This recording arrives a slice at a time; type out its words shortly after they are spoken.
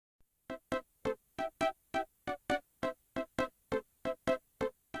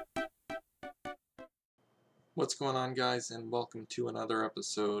What's going on, guys, and welcome to another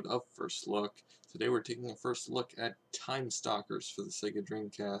episode of First Look. Today we're taking a first look at Time Stalkers for the Sega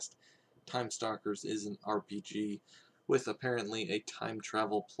Dreamcast. Time Stalkers is an RPG with apparently a time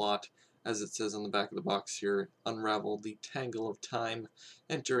travel plot. As it says on the back of the box here, unravel the tangle of time,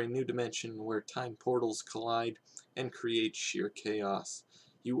 enter a new dimension where time portals collide, and create sheer chaos.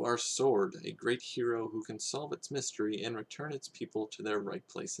 You are Sword, a great hero who can solve its mystery and return its people to their right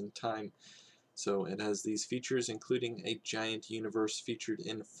place in time. So it has these features, including a giant universe featured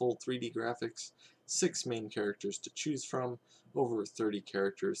in full 3D graphics, 6 main characters to choose from, over 30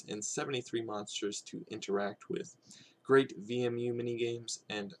 characters, and 73 monsters to interact with, great VMU minigames,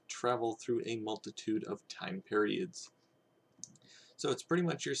 and travel through a multitude of time periods. So it's pretty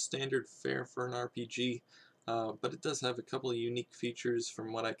much your standard fare for an RPG, but it does have a couple of unique features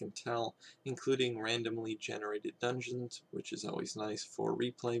from what I can tell, including randomly generated dungeons, which is always nice for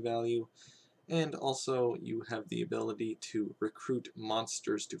replay value. And also, you have the ability to recruit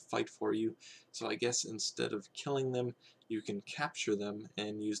monsters to fight for you. So I guess instead of killing them, you can capture them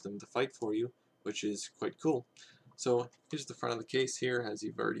and use them to fight for you, which is quite cool. So here's the front of the case here, as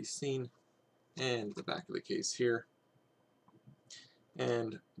you've already seen, and the back of the case here.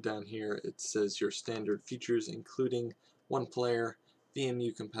 And down here it says your standard features, including 1-player,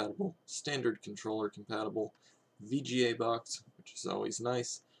 VMU compatible, standard controller compatible, VGA box, which is always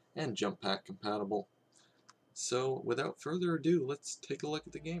nice, and jump pack compatible. So without further ado, let's take a look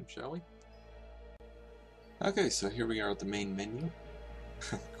at the game, shall we? Okay, so here we are at the main menu.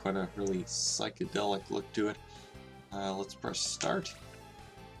 Quite a really psychedelic look to it. Let's press start.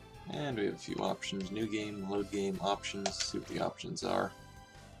 And we have a few options: new game, load game, options. See what the options are.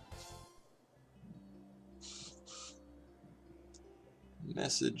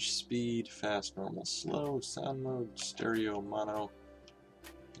 Message, speed, fast, normal, slow, sound mode, stereo, mono.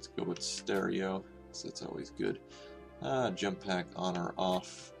 Let's go with stereo, so that's always good. Jump pack on or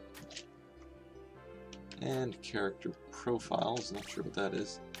off. And character profiles, not sure what that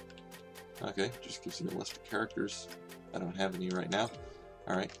is. Okay, just gives you a list of characters. I don't have any right now.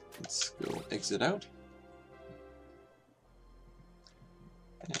 Alright, let's go exit out.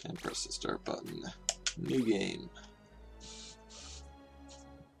 And press the start button. New game.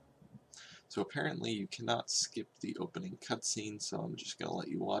 So apparently you cannot skip the opening cutscene, so I'm just going to let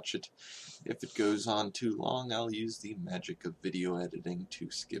you watch it. If it goes on too long, I'll use the magic of video editing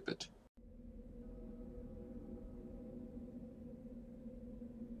to skip it.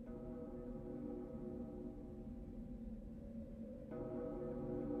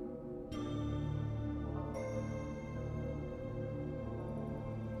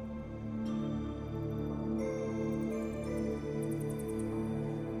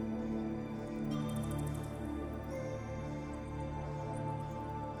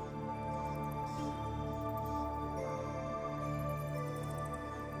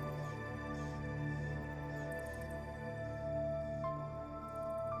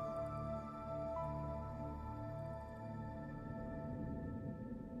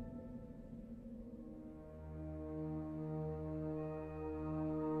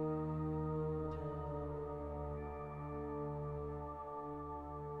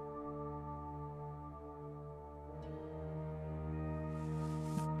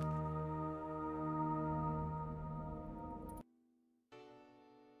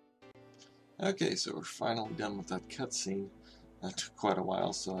 Okay, so we're finally done with that cutscene. That took quite a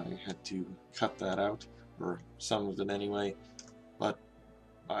while, so I had to cut that out, or some of it anyway, but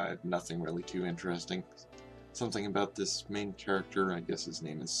nothing really too interesting. Something about this main character, I guess his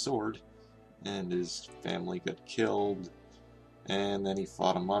name is Sword, and his family got killed, and then he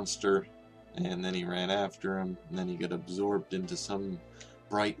fought a monster, and then he ran after him, and then he got absorbed into some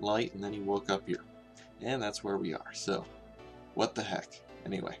bright light, and then he woke up here. And that's where we are, so what the heck.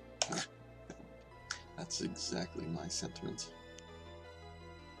 Anyway. That's exactly my sentiments.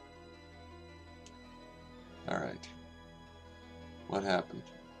 Alright. What happened?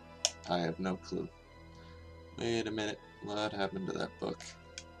 I have no clue. Wait a minute. What happened to that book?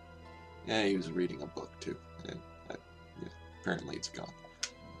 Yeah, he was reading a book too. And yeah, apparently it's gone.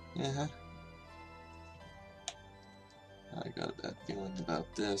 Yeah. I got a bad feeling about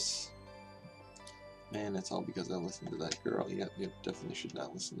this. Man, it's all because I listened to that girl. Yep, definitely should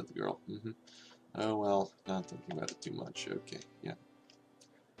not listen to the girl. Oh well, not thinking about it too much. Okay, yeah.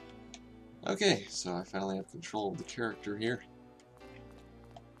 Okay, so I finally have control of the character here.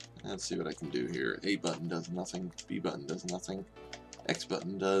 Let's see what I can do here. A button does nothing, B button does nothing, X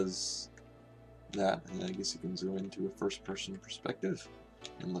button does that, and I guess you can zoom into a first-person perspective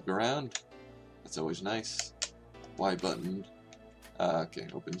and look around. That's always nice. Y button, okay,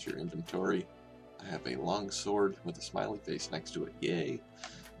 opens your inventory. I have a long sword with a smiley face next to it. Yay!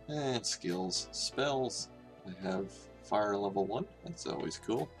 And skills. Spells. I have fire level 1. That's always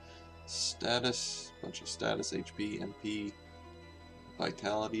cool. Status. Bunch of status. HP, MP,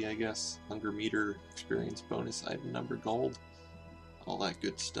 vitality, I guess. Hunger meter, experience bonus, item number, gold. All that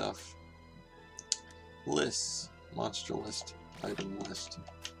good stuff. Lists. Monster list. Item list.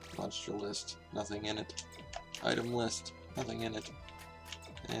 Monster list. Nothing in it. Item list. Nothing in it.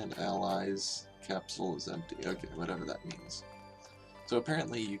 And allies. Capsule is empty. Okay, whatever that means. So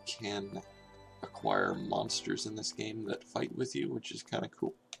apparently you can acquire monsters in this game that fight with you, which is kind of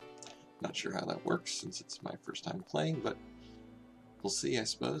cool. Not sure how that works since it's my first time playing, but we'll see, I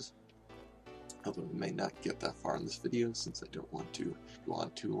suppose. Although we may not get that far in this video since I don't want to go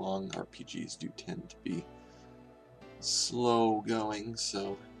on too long. RPGs do tend to be slow going,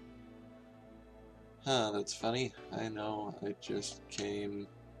 so... Huh, that's funny. I know, I just came...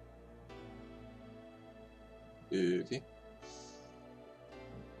 Okay.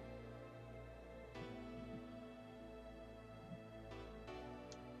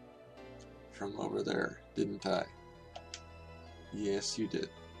 From over there, didn't I? Yes, you did.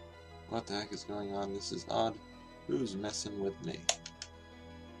 What the heck is going on? This is odd. Who's messing with me?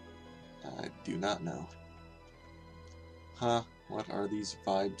 I do not know. Huh, what are these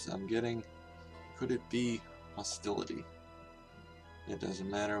vibes I'm getting? Could it be hostility? It doesn't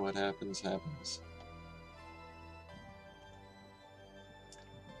matter, what happens, happens.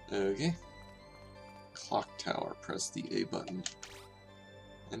 Okay. Clock tower, press the A button.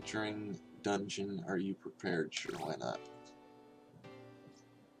 Entering dungeon, are you prepared? Sure, why not?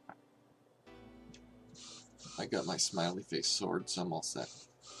 I got my smiley face sword, so I'm all set.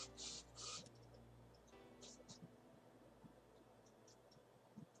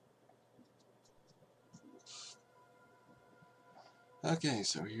 Okay,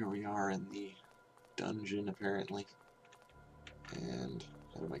 so here we are in the dungeon, apparently. And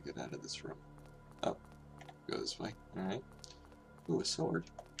how do I get out of this room? Oh, go this way. Alright. Ooh, a sword.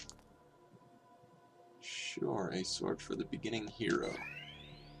 Sure, a sword for the beginning hero.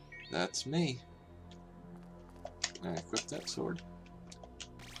 That's me. Can I equip that sword?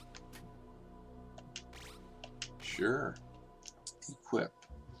 Sure. Equip.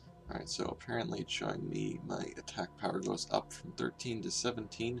 Alright, so apparently it's showing me my attack power goes up from 13 to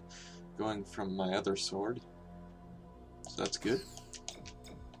 17, going from my other sword. So that's good.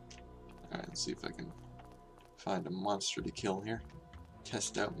 Alright, let's see if I can find a monster to kill here.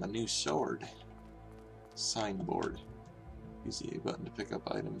 Test out my new sword. Signboard. Use the A button to pick up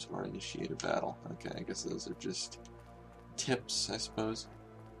items or initiate a battle. Okay, I guess those are just tips, I suppose.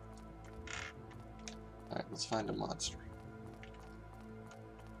 Alright, let's find a monster.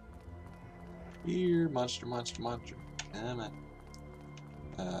 Here, monster, monster, monster. Come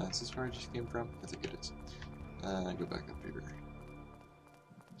on. Is this where I just came from? I think it is. Go back up here.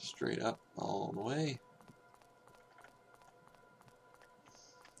 Straight up, all the way.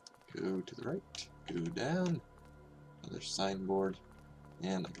 Go to the right. Go down. Another signboard.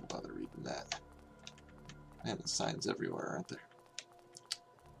 And I can bother reading that. Man, the signs everywhere, aren't there?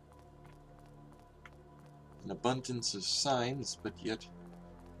 An abundance of signs, but yet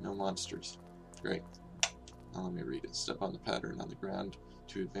no monsters. Great. Now let me read it. Step on the pattern on the ground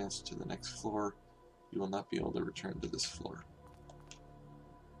to advance to the next floor. You will not be able to return to this floor.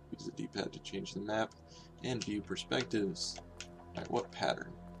 Use the D-pad to change the map and view perspectives. Alright, what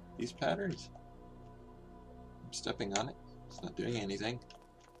pattern? These patterns? I'm stepping on it. It's not doing anything.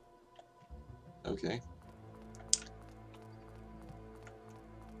 Okay.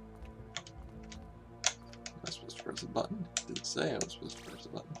 Am I supposed to press a button? Didn't say I was supposed to press a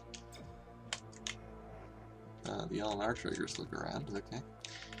button. The L and R triggers look around. Okay.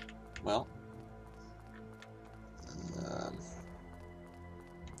 Well.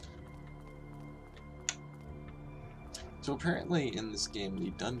 So apparently in this game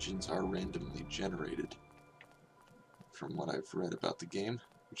the dungeons are randomly generated, from what I've read about the game,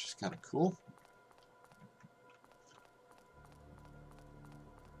 which is kind of cool.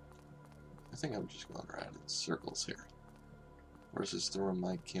 I think I'm just going around in circles here. Or is this the room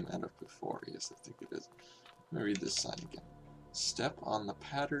I came out of before? Yes, I think it is. Let me read this sign again. Step on the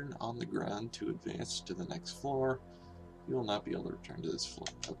pattern on the ground to advance to the next floor. You will not be able to return to this floor.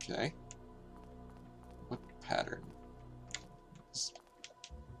 Okay. What pattern?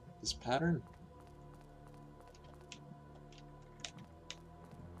 This pattern?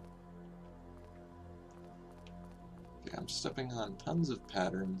 Okay, I'm stepping on tons of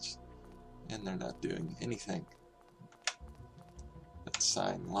patterns, and they're not doing anything. That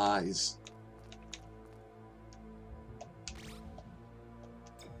sign lies.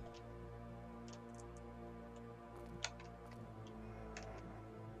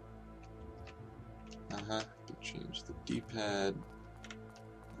 D-pad,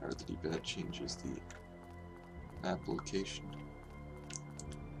 or the D-pad changes the map location.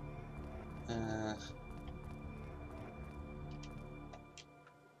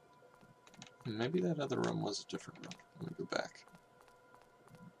 Maybe that other room was a different room. Let me go back.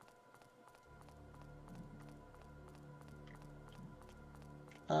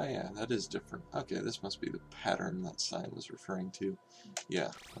 Oh yeah, that is different. Okay, this must be the pattern that sign was referring to.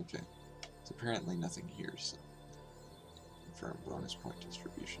 Yeah, okay. It's apparently nothing here, so... Confirm bonus point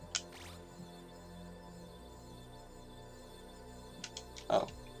distribution. Oh.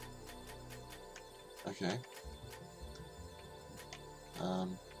 Okay.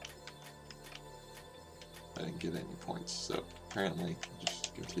 I didn't get any points, so apparently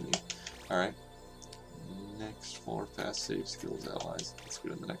just continue. Alright. Next floor, fast save skills allies. Let's go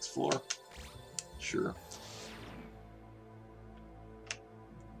to the next floor. Sure.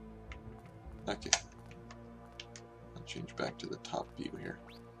 Okay. I'll change back to the top view here.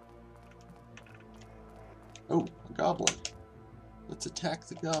 Oh, a goblin. Let's attack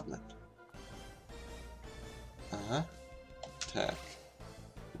the goblin. Attack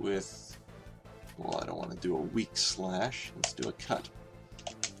with... Well, I don't want to do a weak slash. Let's do a cut.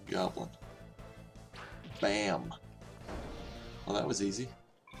 Goblin. Bam! Well, that was easy.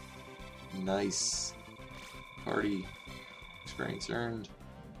 Nice. Party. Experience earned.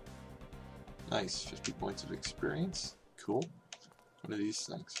 Nice. 50 points of experience. Cool. What are these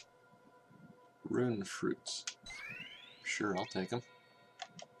things? Rune fruits. Sure, I'll take them.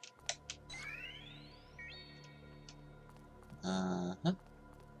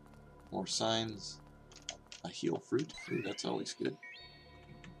 More signs. A heal fruit. Ooh, that's always good.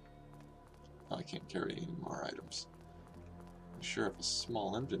 Oh, I can't carry any more items. I sure have a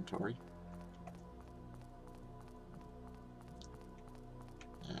small inventory.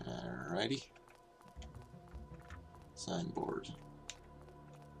 Alrighty. Signboard.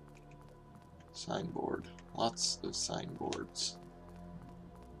 Signboard. Lots of signboards.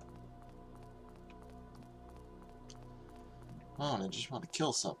 Oh, and I just want to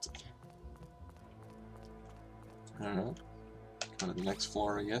kill something. I don't know. Go to the next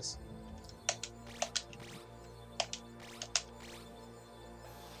floor, I guess.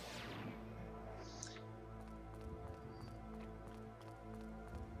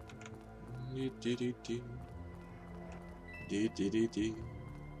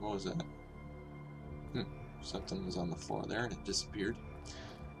 What was that? Something was on the floor there and it disappeared.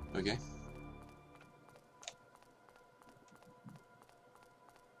 Okay.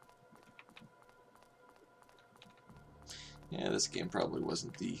 Yeah, this game probably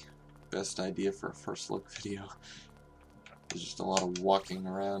wasn't the best idea for a first look video. There's just a lot of walking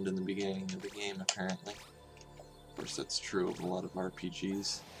around in the beginning of the game, apparently. Of course, that's true of a lot of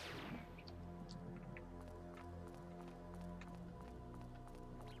RPGs.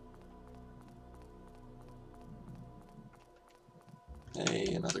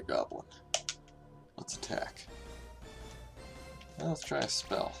 Hey, another goblin. Let's attack. Well, let's try a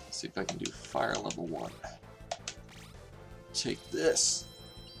spell. See if I can do fire level 1. Take this.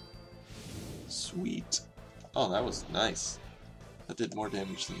 Sweet. Oh, that was nice. That did more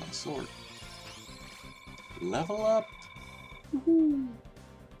damage than my sword. Level up. Woohoo!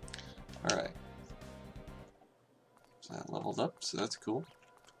 Alright. So I leveled up, so that's cool.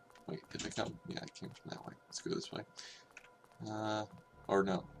 Wait, did I come? Yeah, I came from that way. Let's go this way. Or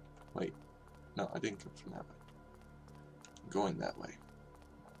no. Wait. No, I didn't come from that way. I'm going that way.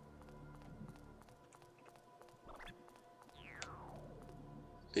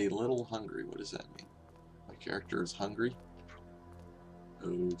 A little hungry. What does that mean? My character is hungry?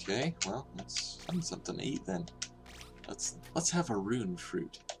 Okay, well, let's find something to eat then. Let's have a rune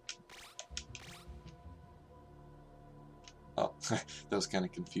fruit. Oh, that was kind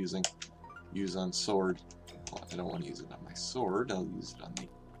of confusing. Use on sword. Well, I don't want to use it on my sword. I'll use it on the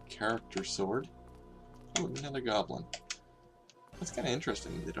character sword. Oh, another goblin. That's kind of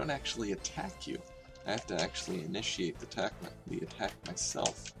interesting. They don't actually attack you. I have to actually initiate the attack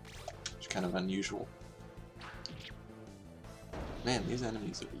myself, which is kind of unusual. Man, these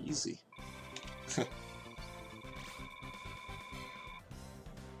enemies are easy.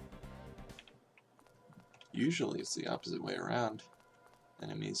 Usually it's the opposite way around.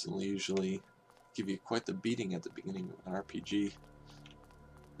 Enemies will usually give you quite the beating at the beginning of an RPG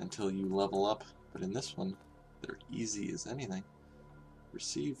until you level up, but in this one, they're easy as anything.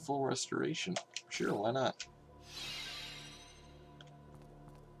 Receive full restoration. Sure, why not?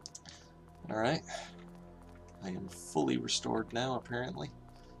 Alright. I am fully restored now, apparently.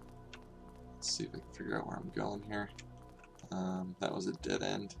 Let's see if I can figure out where I'm going here. That was a dead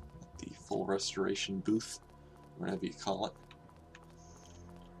end at the full restoration booth. whatever you call it.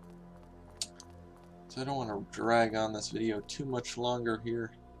 So I don't want to drag on this video too much longer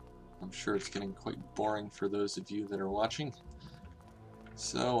here. I'm sure it's getting quite boring for those of you that are watching.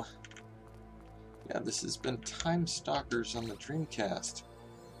 So, yeah, this has been Time Stalkers on the Dreamcast.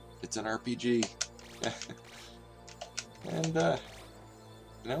 It's an RPG. And,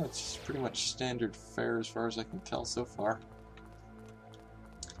 you know, it's just pretty much standard fare as far as I can tell so far.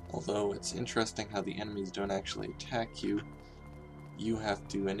 Although it's interesting how the enemies don't actually attack you. You have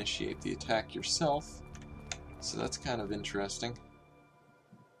to initiate the attack yourself. So that's kind of interesting.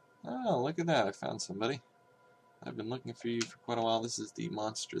 Oh, look at that, I found somebody. I've been looking for you for quite a while. This is the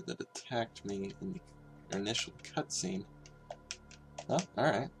monster that attacked me in the initial cutscene. Oh,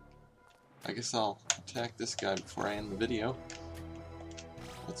 alright. I guess I'll attack this guy before I end the video.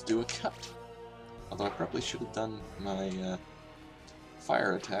 Let's do a cut. Although I probably should have done my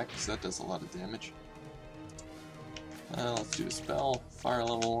fire attack, because that does a lot of damage. Let's do a spell. Fire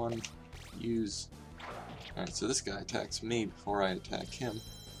level 1. Use. Alright, so this guy attacks me before I attack him.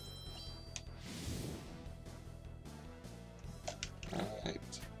 Alright,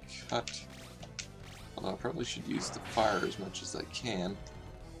 cut. Although I probably should use the fire as much as I can.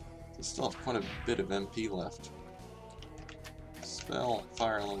 I still have quite a bit of MP left. Spell,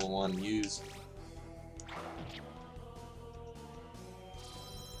 fire level 1, use.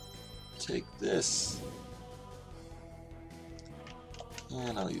 Take this.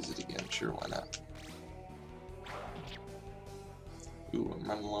 And I'll use it again, sure, why not? Ooh, I'm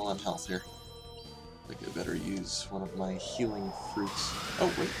running low on health here. I think I better use one of my healing fruits.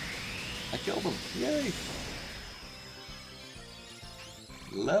 Oh, wait! I killed him! Yay!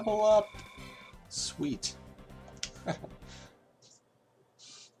 Level up! Sweet.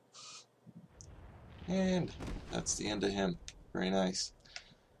 And that's the end of him. Very nice.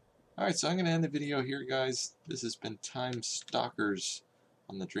 Alright, so I'm going to end the video here, guys. This has been Time Stalkers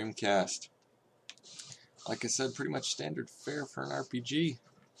on the Dreamcast. Like I said, pretty much standard fare for an RPG.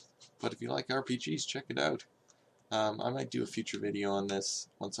 But if you like RPGs, check it out. I might do a future video on this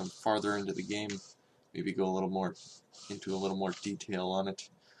once I'm farther into the game. Maybe go a little more into a little more detail on it.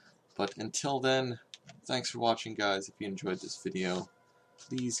 But until then, thanks for watching, guys. If you enjoyed this video,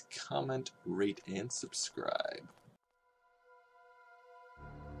 please comment, rate, and subscribe.